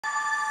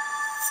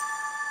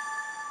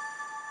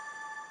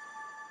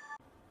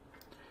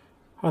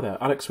Hi there,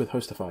 Alex with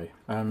HostiFi.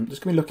 Just going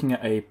to be looking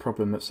at a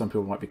problem that some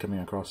people might be coming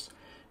across.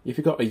 If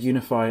you've got a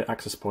UniFi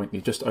access point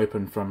you just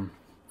opened from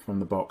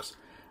the box,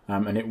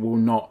 and it will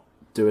not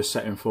do a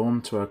set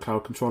inform to a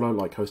cloud controller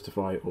like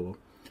HostiFi or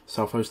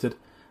self-hosted,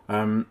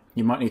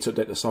 you might need to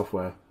update the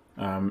software,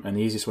 and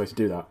the easiest way to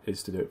do that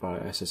is to do it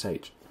via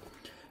SSH.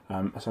 So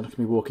I'm going to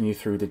be walking you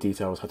through the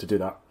details how to do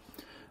that.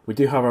 We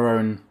do have our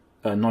own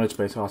knowledge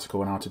base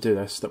article on how to do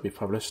this that we've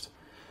published.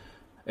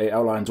 It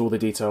outlines all the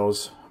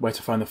details, where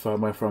to find the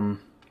firmware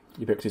from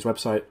Ubiquiti's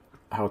website,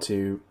 how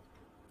to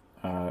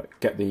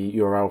get the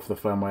URL for the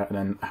firmware, and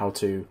then how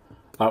to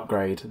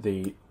upgrade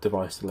the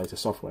device to the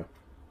latest software.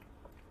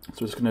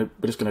 So we're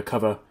just going to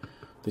cover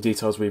the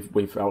details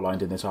we've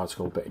outlined in this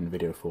article, but in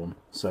video form.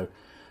 So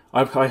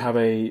I have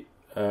a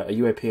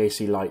UAP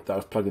AC light that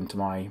I've plugged into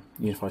my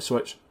UniFi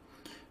switch.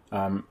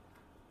 To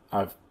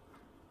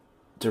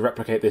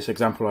replicate this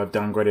example, I've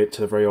downgraded it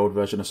to the very old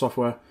version of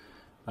software.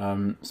 So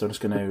I'm just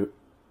going to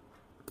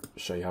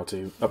show you how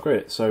to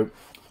upgrade it. So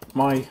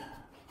my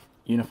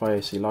UniFi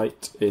AC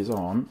light is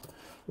on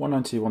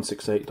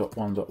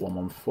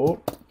 192.168.1.114,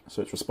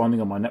 so it's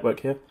responding on my network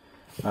here.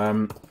 We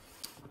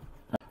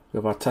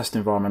have our test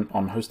environment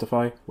on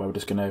HostiFi, where we're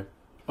just going to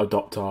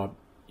adopt our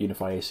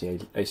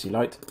UniFi AC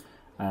light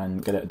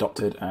and get it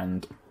adopted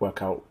and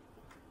work out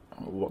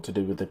what to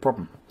do with the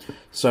problem.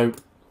 So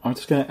I'm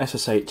just going to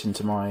SSH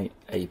into my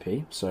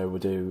AP. So we'll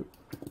do,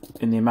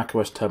 in the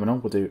macOS terminal,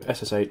 we'll do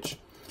SSH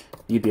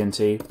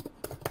UBNT.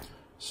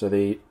 So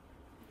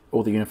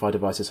all the UniFi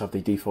devices have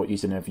the default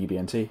username of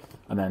UBNT,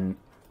 and then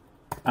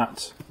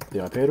at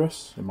the IP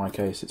address. In my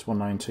case, it's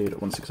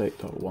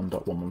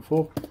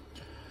 192.168.1.114.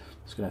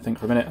 It's going to think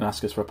for a minute and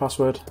ask us for a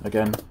password.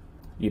 Again,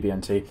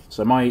 UBNT.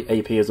 So my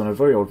AP is on a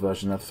very old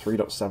version of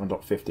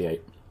 3.7.58.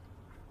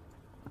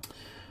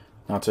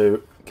 Now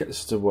to get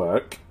this to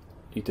work,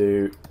 you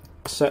do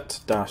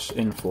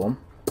set-inform,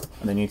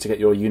 and then you need to get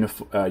your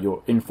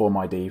inform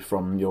ID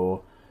from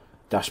your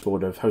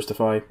dashboard of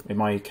HostiFi. In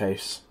my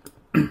case,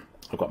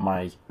 I've got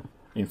my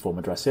inform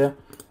address here,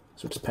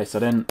 so we'll just paste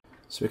that in.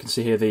 So we can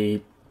see here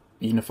the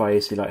UniFi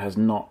AC light has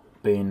not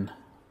been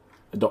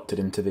adopted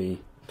into the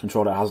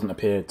controller. It hasn't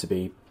appeared to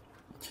be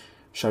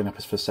showing up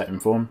as for set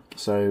inform.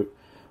 So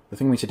the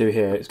thing we need to do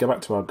here is go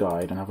back to our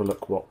guide and have a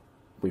look what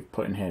we've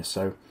put in here.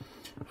 So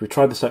if we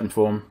tried the set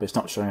inform, but it's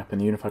not showing up in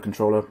the UniFi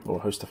controller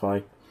or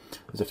HostiFi,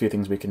 there's a few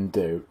things we can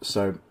do.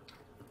 So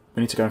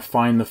we need to go and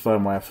find the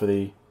firmware for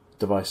the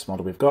device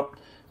model we've got.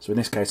 So in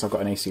this case, I've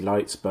got an AC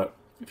light, but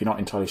if you're not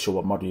entirely sure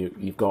what model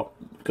you've got,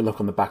 you can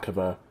look on the back of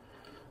an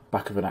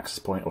access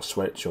point or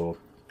switch or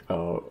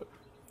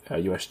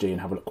USG and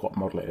have a look what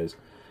model it is.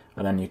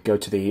 And then you go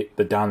to the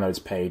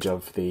downloads page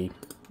of the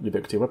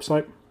Ubiquiti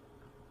website.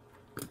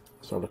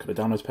 So I'll look at the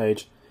downloads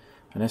page.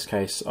 In this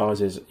case,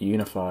 ours is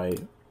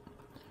UniFi,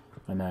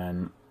 and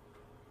then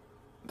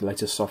the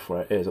latest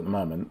software is, at the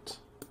moment,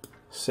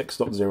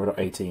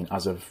 6.0.18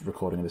 as of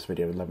recording of this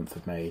video, 11th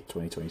of May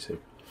 2022.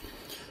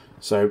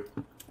 So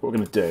what we're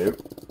going to do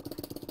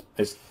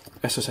is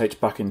SSH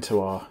back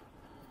into our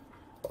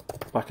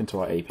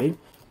AP.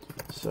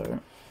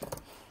 So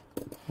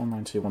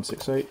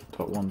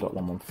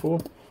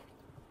 192.168.1.114,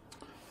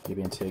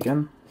 UBNT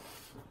again,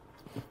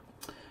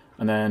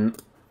 and then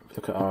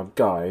look at our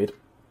guide.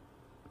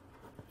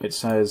 It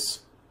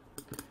says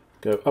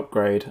go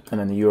upgrade and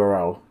then the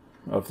URL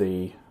of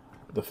the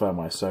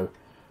firmware. So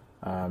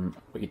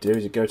what you do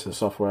is you go to the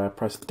software,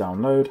 press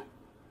download,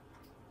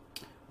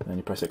 and then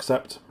you press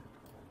accept.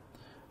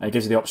 And it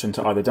gives you the option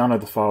to either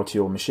download the file to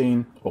your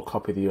machine or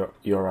copy the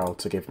URL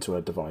to give to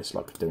a device,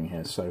 like we're doing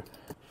here. So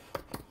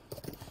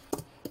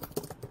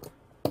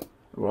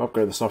we'll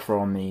upgrade the software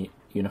on the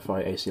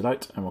UniFi AC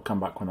light, and we'll come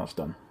back when that's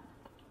done.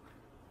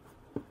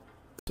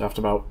 So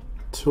after about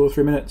 2 or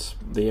 3 minutes,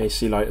 the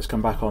AC light has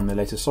come back on the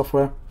latest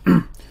software.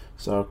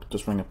 So I'll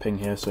just ring a ping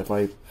here. So if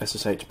I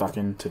SSH back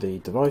into the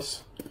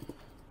device,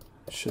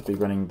 it should be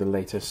running the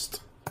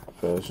latest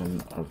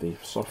version of the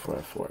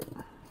software for it.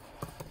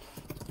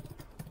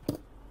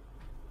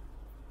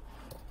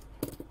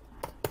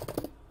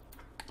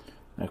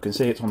 Now you can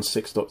see it's on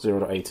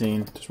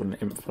 6.0.18, just running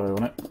info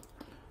on it. You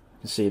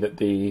can see that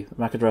the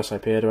MAC address,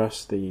 IP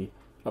address, the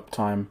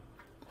uptime,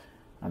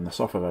 and the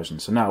software version.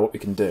 So now what we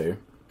can do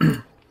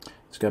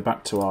is go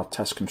back to our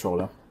test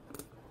controller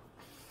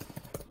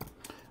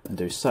and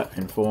do set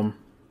inform,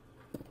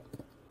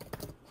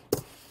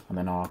 and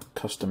then our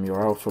custom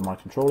URL for my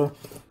controller,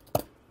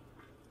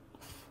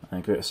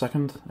 and give it a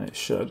second, and it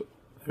should,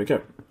 there we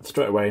go,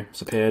 straight away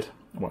it's appeared.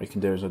 What you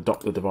can do is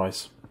adopt the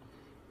device,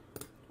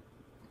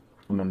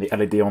 and then the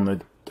LED on the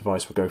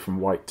device will go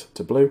from white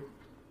to blue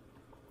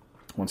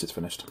once it's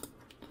finished.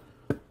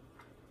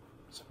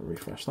 So we'll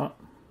refresh that.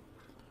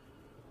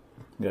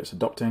 Yeah, it's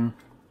adopting,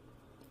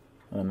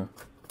 and we'll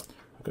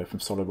go from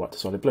solid white to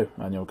solid blue,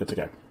 and you're good to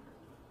go.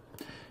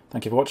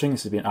 Thank you for watching.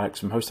 This has been Alex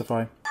from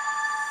HostiFi.